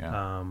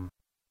 Yeah.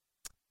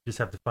 Just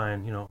have to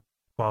find,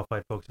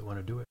 qualified folks that want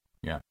to do it.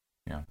 Yeah.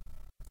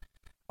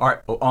 All right,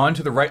 well, on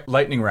to the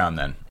lightning round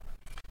then.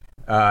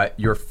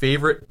 Your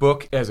favorite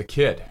book as a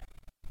kid?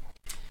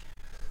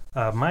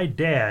 My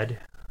dad,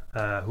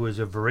 who is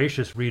a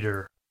voracious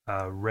reader,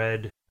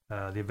 read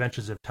The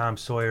Adventures of Tom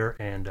Sawyer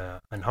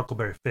and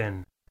Huckleberry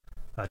Finn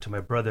to my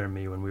brother and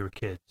me when we were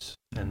kids,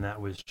 and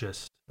that was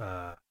just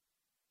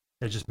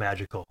it's just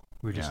magical.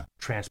 We were just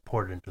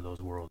transported into those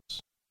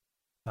worlds.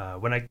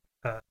 When I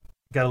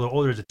got a little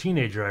older as a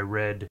teenager, I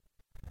read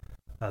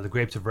The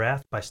Grapes of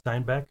Wrath by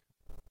Steinbeck,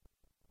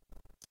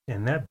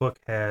 and that book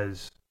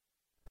has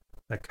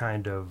a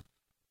kind of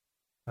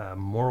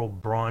moral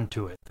brawn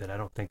to it that I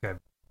don't think I've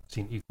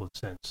seen equaled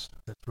since.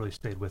 That's really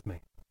stayed with me.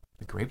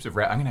 The Grapes of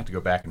Wrath. I'm gonna have to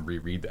go back and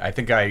reread that. I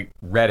think I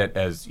read it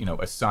as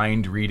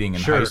assigned reading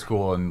in high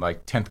school in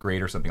like 10th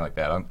grade or something like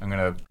that. I'm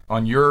gonna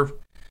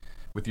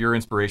with your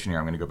inspiration here,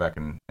 I'm gonna go back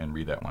and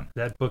read that one.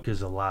 That book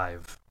is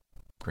alive.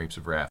 Grapes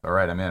of Wrath. All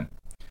right, I'm in.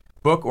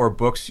 Book or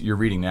books you're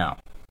reading now?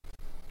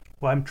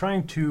 Well, I'm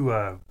trying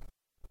to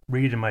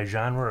read in my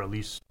genre, or at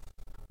least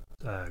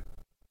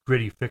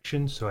gritty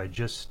fiction. So I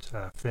just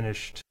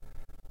finished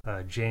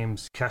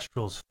James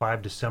Kestrel's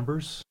 5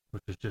 Decembers,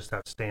 which is just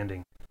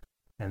outstanding.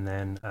 And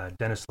then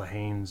Dennis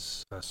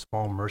Lehane's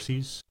Small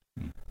Mercies.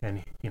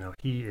 And,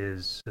 he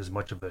is as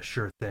much of a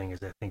sure thing as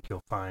I think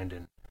you'll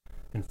find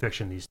in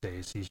fiction these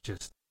days. He's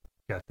just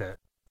got that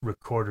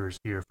recorder's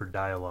ear for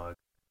dialogue.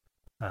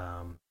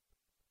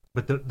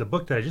 But the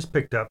book that I just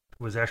picked up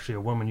was actually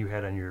a woman you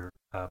had on your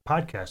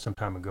podcast some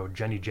time ago,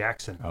 Jenny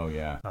Jackson. Oh,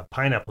 yeah.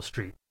 Pineapple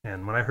Street.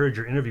 And when I heard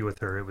your interview with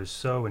her, it was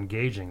so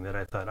engaging that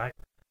I thought,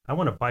 I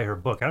want to buy her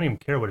book. I don't even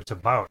care what it's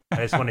about. I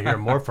just want to hear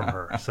more from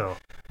her. So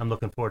I'm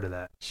looking forward to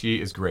that.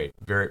 She is great.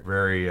 Very,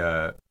 very,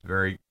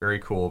 very, very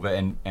cool.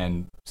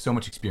 And so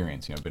much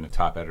experience. Been a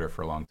top editor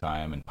for a long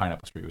time. And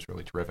Pineapple Street was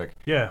really terrific.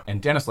 Yeah.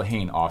 And Dennis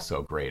Lehane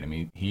also great.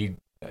 He,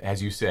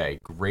 as you say,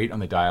 great on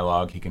the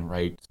dialogue. He can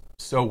write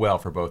so well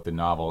for both the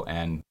novel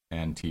and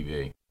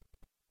TV.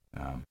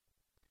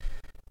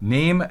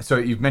 So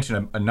you've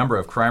mentioned a number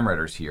of crime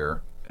writers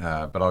here.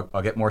 But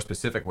I'll get more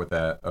specific with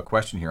a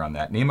question here on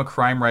that. Name a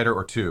crime writer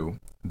or two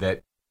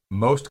that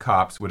most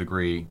cops would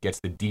agree gets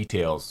the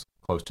details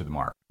close to the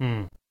mark?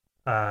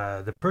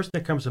 The person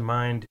that comes to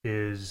mind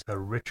is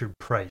Richard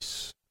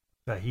Price.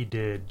 He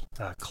did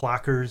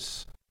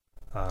Clockers,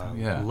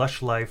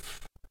 Lush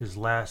Life. He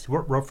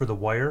wrote for The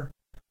Wire,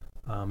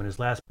 and his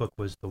last book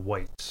was The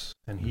Whites.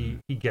 And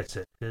he gets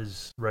it.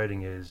 His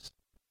writing is,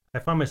 I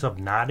find myself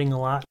nodding a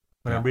lot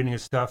when I'm reading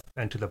his stuff,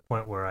 and to the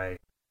point where I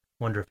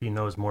wonder if he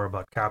knows more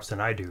about cops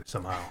than I do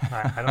somehow.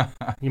 I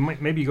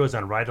don't. Maybe he goes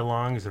on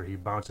ride-alongs or he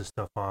bounces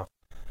stuff off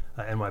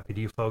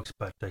NYPD folks,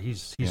 but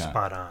he's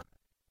spot on.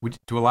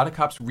 Do a lot of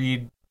cops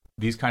read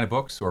these kind of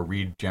books or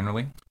read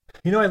generally?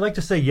 I'd like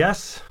to say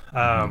yes.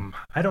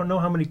 I don't know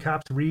how many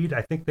cops read.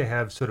 I think they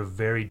have sort of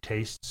varied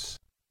tastes.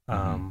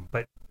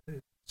 But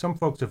some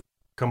folks have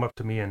come up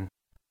to me and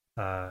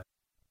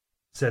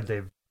said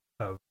they've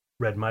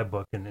read my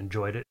book and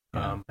enjoyed it.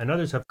 And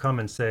others have come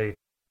and said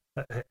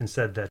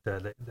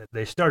that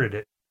they started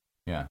it.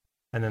 Yeah.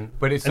 And then,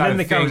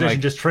 the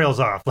conversation just trails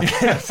off.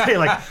 Say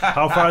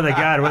how far they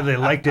got or whether they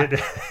liked it,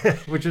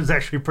 which is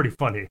actually pretty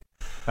funny.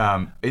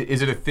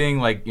 Is it a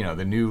thing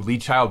the new Lee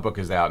Child book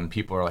is out and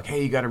people are like,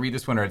 hey, you got to read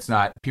this one, or it's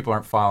not? People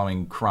aren't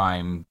following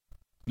crime,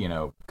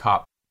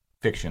 cop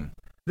fiction.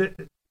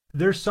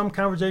 There's some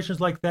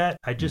conversations like that.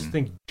 I just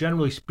think,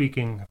 generally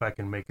speaking, if I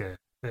can make a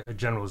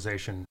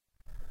generalization,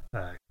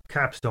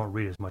 cops don't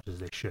read as much as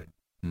they should.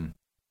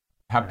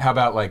 How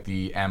about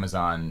the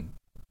Amazon?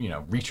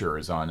 Reacher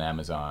is on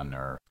Amazon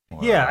or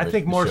I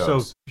think more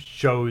shows.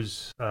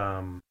 Shows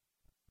the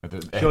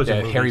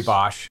Harry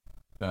Bosch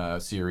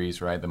series,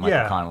 right? The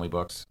Michael Connelly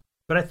books.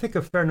 But I think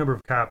a fair number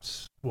of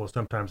cops will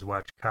sometimes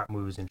watch cop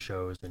movies and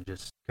shows and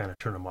just kind of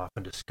turn them off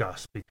in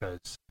disgust because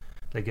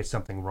they get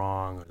something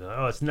wrong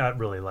or it's not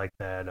really like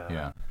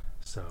that.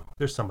 So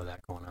there's some of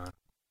that going on.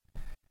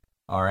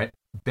 All right.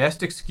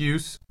 Best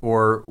excuse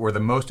or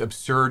the most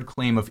absurd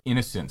claim of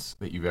innocence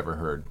that you've ever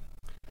heard?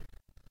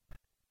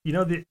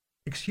 The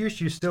excuse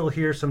you still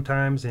hear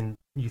sometimes, and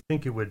you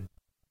think it would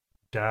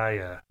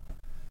die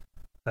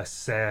a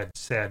sad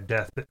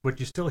death, but what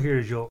you still hear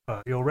is you'll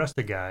arrest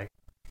a guy,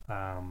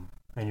 and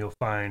you'll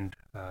find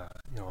a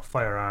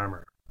firearm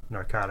or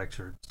narcotics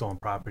or stolen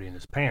property in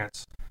his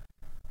pants,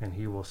 and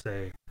he will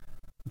say,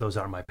 "Those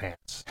aren't my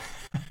pants."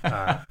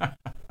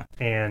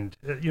 And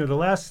the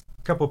last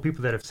couple of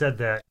people that have said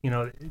that,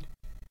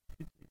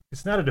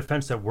 it's not a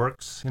defense that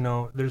works.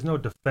 There's no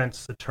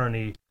defense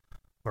attorney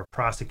or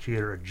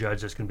prosecutor or judge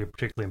that's going to be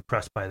particularly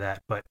impressed by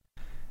that, but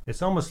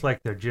it's almost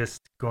like they're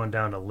just going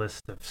down a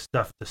list of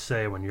stuff to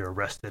say when you're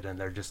arrested, and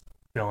they're just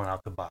filling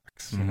out the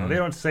box. They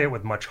don't say it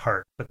with much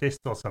heart, but they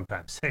still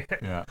sometimes say it.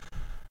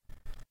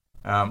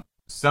 Yeah.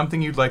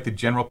 Something you'd like the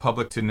general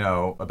public to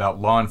know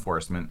about law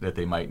enforcement that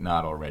they might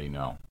not already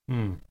know.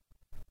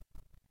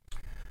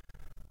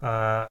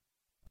 So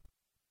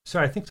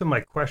I think some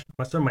of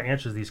my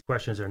answers to these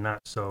questions are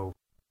not so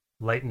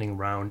lightning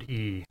round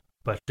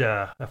but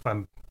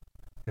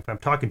if I'm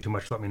talking too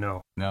much, let me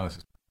know. No, this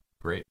is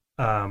great.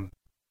 The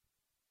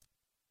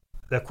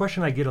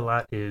question I get a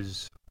lot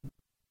is,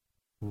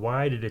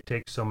 why did it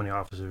take so many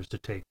officers to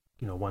take,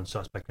 one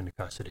suspect into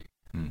custody,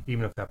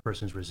 even if that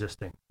person's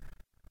resisting?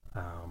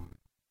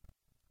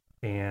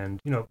 And,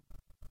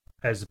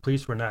 as the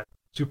police, we're not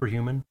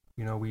superhuman.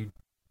 We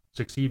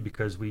succeed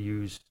because we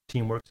use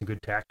teamwork and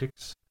good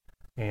tactics.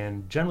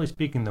 And generally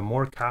speaking, the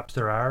more cops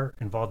there are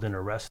involved in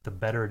arrest, the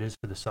better it is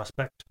for the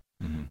suspect.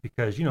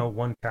 Because,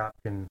 one cop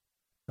can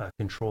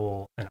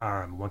control an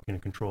arm, one can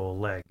control a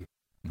leg.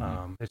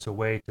 It's a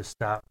way to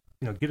stop,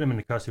 get them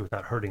into custody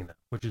without hurting them,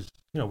 which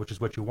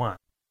is what you want.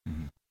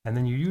 And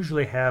then you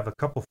usually have a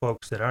couple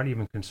folks that aren't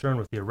even concerned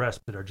with the arrest,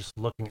 but are just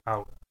looking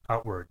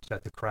outwards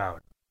at the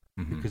crowd.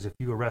 Because if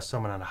you arrest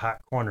someone on a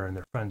hot corner and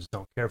their friends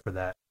don't care for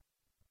that,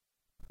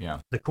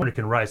 the corner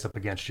can rise up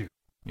against you.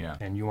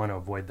 And you want to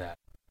avoid that.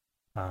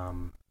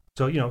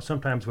 So,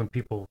 sometimes when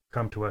people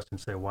come to us and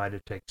say, why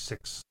did it take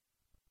 6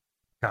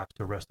 cops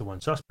to arrest the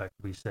one suspect,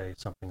 we say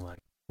something like,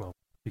 well,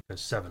 because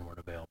 7 weren't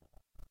available.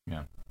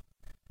 Yeah.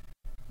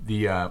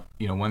 The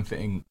one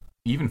thing,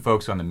 even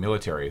folks on the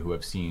military who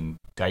have seen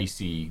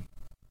dicey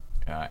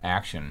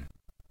action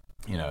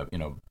in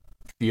a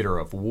theater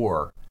of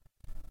war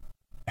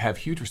have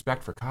huge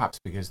respect for cops,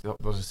 because they'll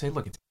just say,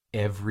 look, it's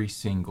every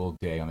single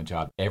day on the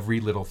job,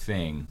 every little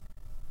thing.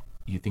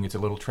 You think it's a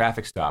little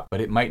traffic stop, but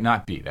it might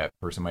not be. That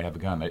person might have a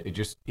gun.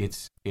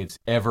 It's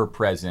ever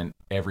present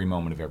every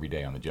moment of every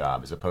day on the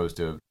job, as opposed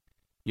to,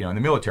 in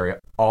the military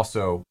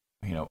also,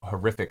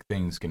 horrific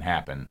things can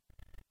happen,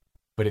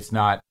 but it's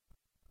not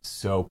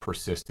so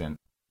persistent,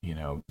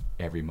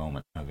 every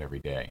moment of every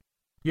day.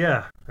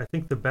 Yeah, I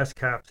think the best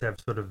cops have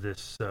sort of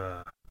this,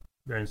 they're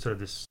in sort of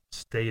this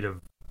state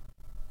of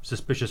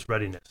suspicious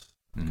readiness,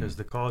 because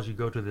the calls you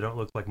go to that don't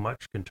look like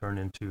much can turn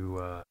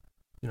into,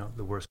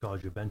 the worst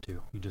calls you've been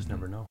to. You just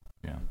never know.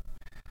 Yeah.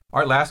 All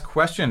right, last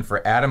question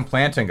for Adam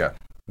Plantinga.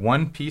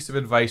 One piece of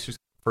advice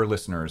for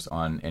listeners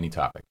on any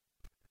topic.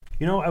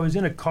 I was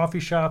in a coffee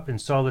shop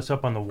and saw this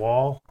up on the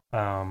wall.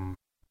 And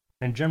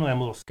generally I'm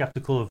a little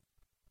skeptical of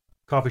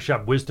coffee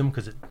shop wisdom,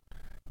 because it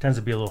tends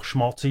to be a little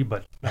schmaltzy,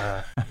 but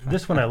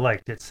this one I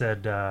liked. It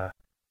said,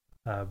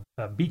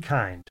 be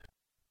kind.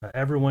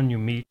 Everyone you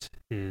meet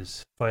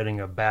is fighting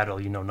a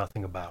battle you know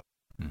nothing about.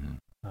 Mm-hmm.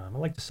 I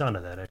like the sound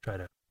of that. I try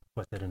to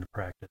put that into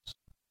practice.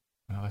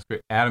 Well, that's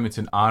great. Adam, it's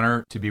an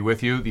honor to be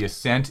with you. The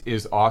Ascent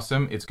is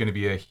awesome. It's going to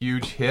be a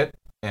huge hit,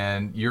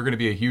 and you're going to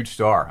be a huge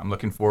star. I'm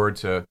looking forward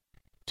to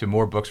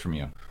more books from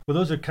you. Well,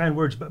 those are kind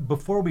words. But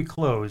before we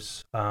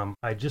close,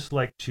 I'd just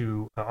like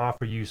to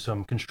offer you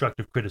some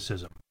constructive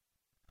criticism.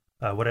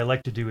 What I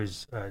like to do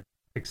is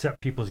accept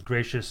people's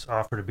gracious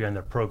offer to be on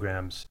their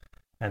programs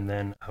and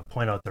then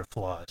point out their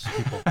flaws.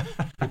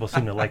 People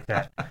seem to like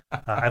that.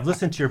 I've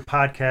listened to your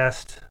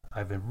podcast.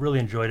 I've really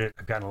enjoyed it.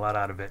 I've gotten a lot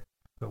out of it.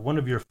 But one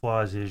of your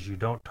flaws is you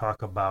don't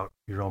talk about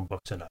your own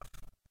books enough.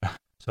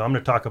 So I'm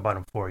going to talk about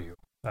them for you.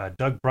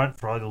 Doug Brunt,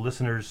 for all the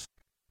listeners,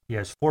 he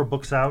has 4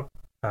 books out.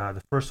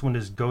 The first one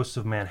is Ghosts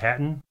of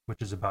Manhattan,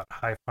 which is about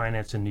high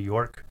finance in New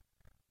York.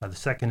 The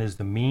second is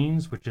The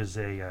Means, which is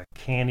a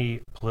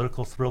canny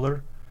political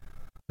thriller.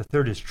 The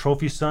third is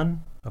Trophy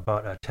Son,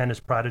 about a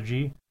tennis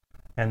prodigy.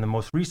 And the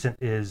most recent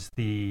is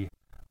The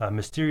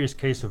Mysterious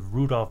Case of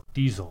Rudolph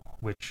Diesel,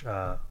 which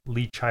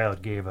Lee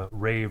Child gave a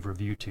rave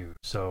review to.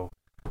 So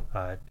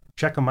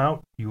check them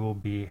out. You will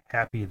be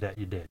happy that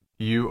you did.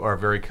 You are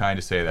very kind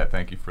to say that.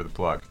 Thank you for the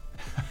plug.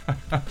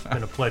 It's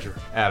been a pleasure.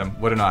 Adam,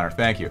 what an honor.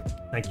 Thank you.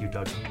 Thank you,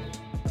 Doug.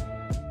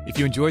 If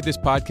you enjoyed this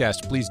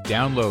podcast, please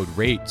download,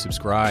 rate,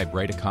 subscribe,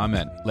 write a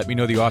comment. Let me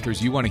know the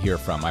authors you want to hear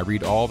from. I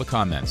read all the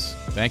comments.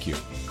 Thank you.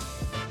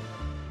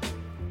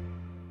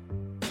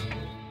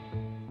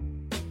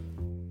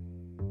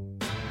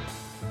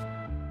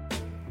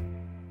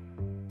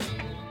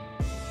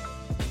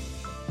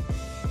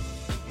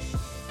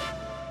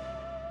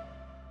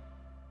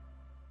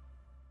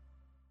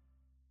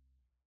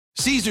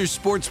 Caesars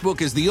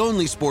Sportsbook is the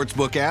only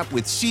sportsbook app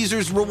with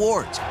Caesars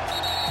Rewards.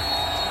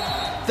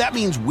 That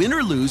means win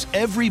or lose,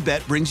 every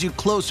bet brings you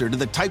closer to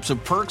the types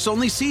of perks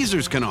only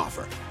Caesars can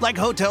offer, like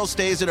hotel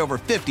stays at over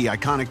 50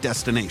 iconic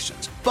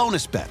destinations,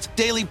 bonus bets,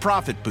 daily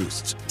profit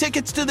boosts,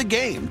 tickets to the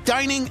game,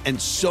 dining, and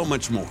so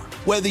much more.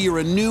 Whether you're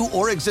a new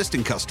or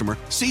existing customer,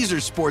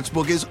 Caesars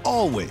Sportsbook is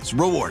always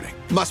rewarding.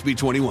 Must be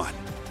 21.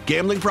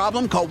 Gambling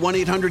problem? Call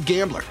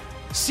 1-800-GAMBLER.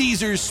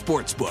 Caesars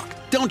Sportsbook.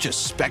 Don't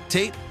just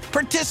spectate,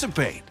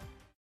 participate.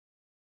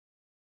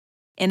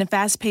 In a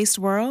fast-paced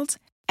world,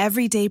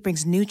 every day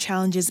brings new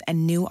challenges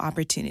and new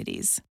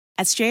opportunities.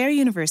 At Strayer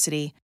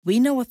University, we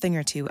know a thing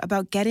or two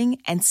about getting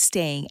and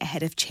staying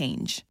ahead of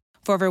change.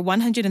 For over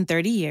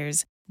 130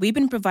 years, we've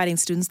been providing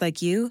students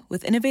like you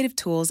with innovative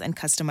tools and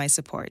customized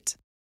support,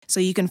 so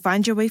you can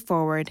find your way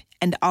forward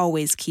and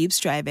always keep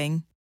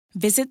striving.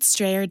 Visit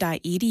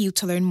strayer.edu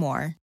to learn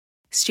more.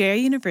 Strayer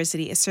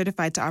University is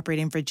certified to operate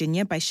in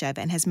Virginia by Chev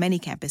and has many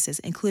campuses,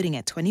 including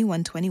at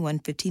 2121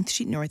 15th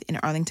Street North in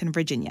Arlington,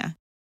 Virginia.